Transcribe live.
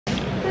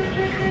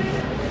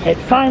It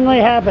finally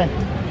happened.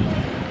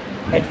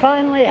 It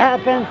finally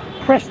happened.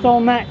 Crystal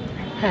meth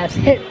has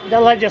hit the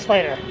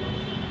legislature.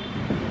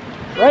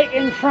 Right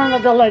in front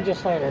of the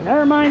legislature.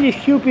 Never mind these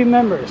QP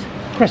members.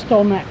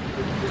 Crystal meth.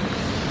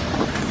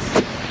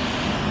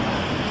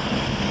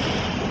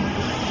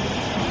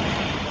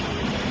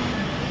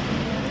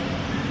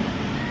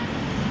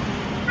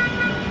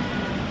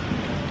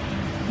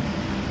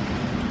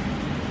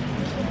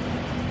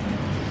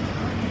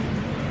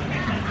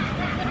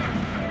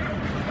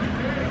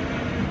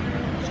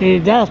 See,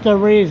 that's the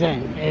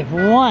reason. If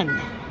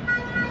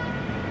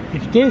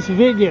this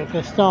video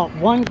could stop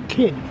one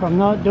kid from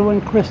not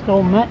doing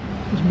crystal meth,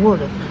 it's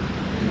worth it.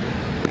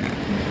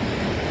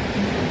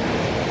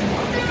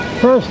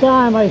 First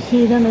time I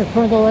see them in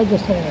front of the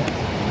legislature.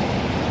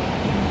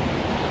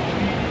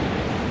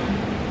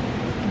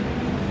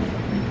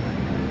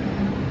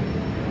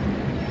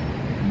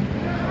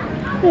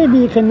 Maybe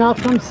you can knock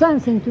some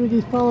sense into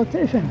these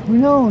politicians. Who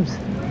knows?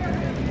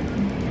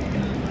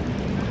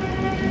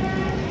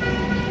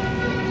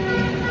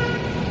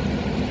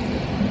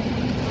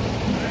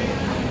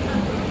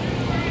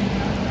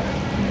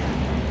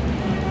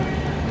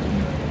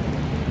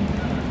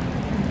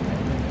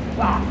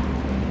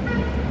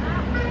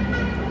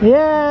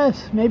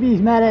 Yes, maybe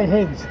he's mad at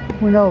Higgs.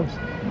 Who knows?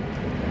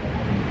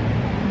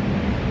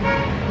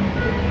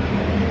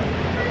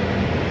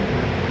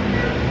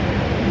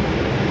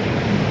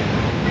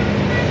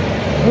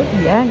 Look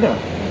at the anger.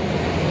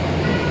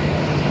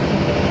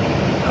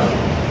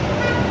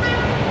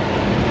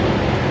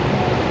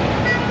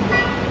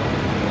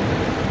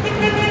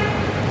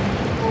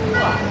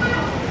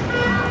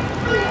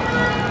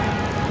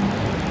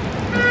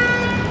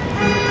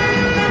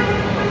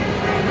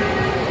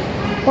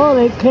 Well,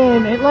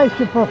 it likes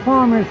to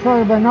perform in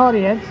front of an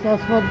audience.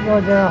 That's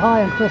what they're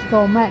high on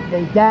crystal meth.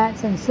 They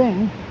dance and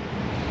sing.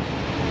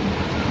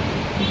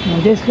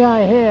 And this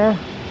guy here,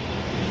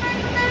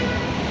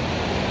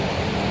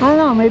 I don't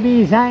know, maybe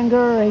he's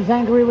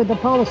angry with the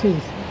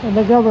policies of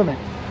the government.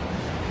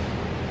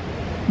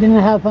 Didn't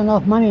have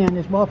enough money on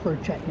his welfare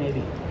check,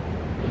 maybe.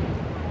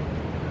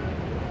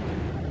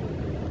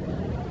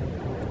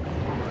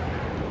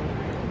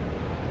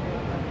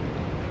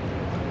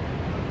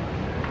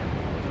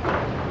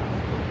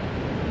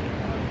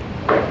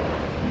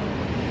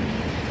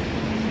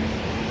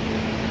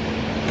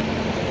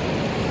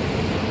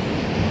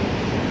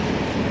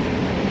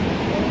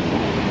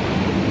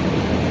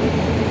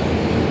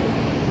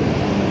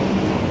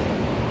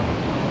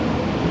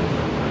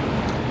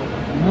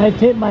 I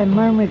think my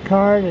memory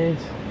card is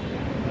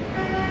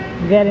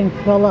getting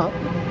full up.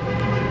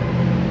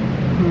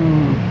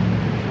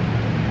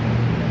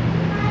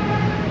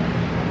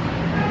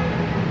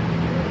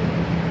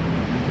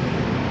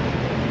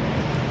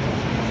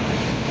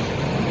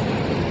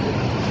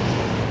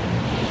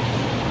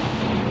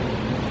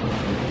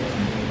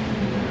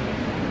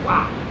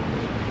 Wow.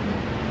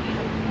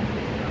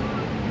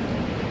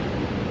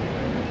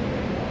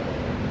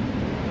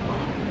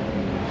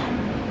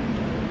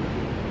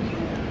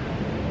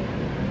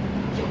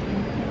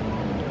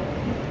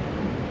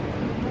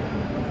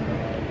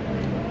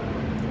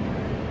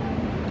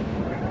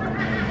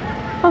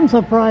 I'm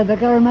surprised the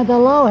government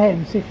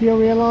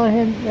securely allow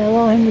him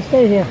to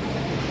stay here.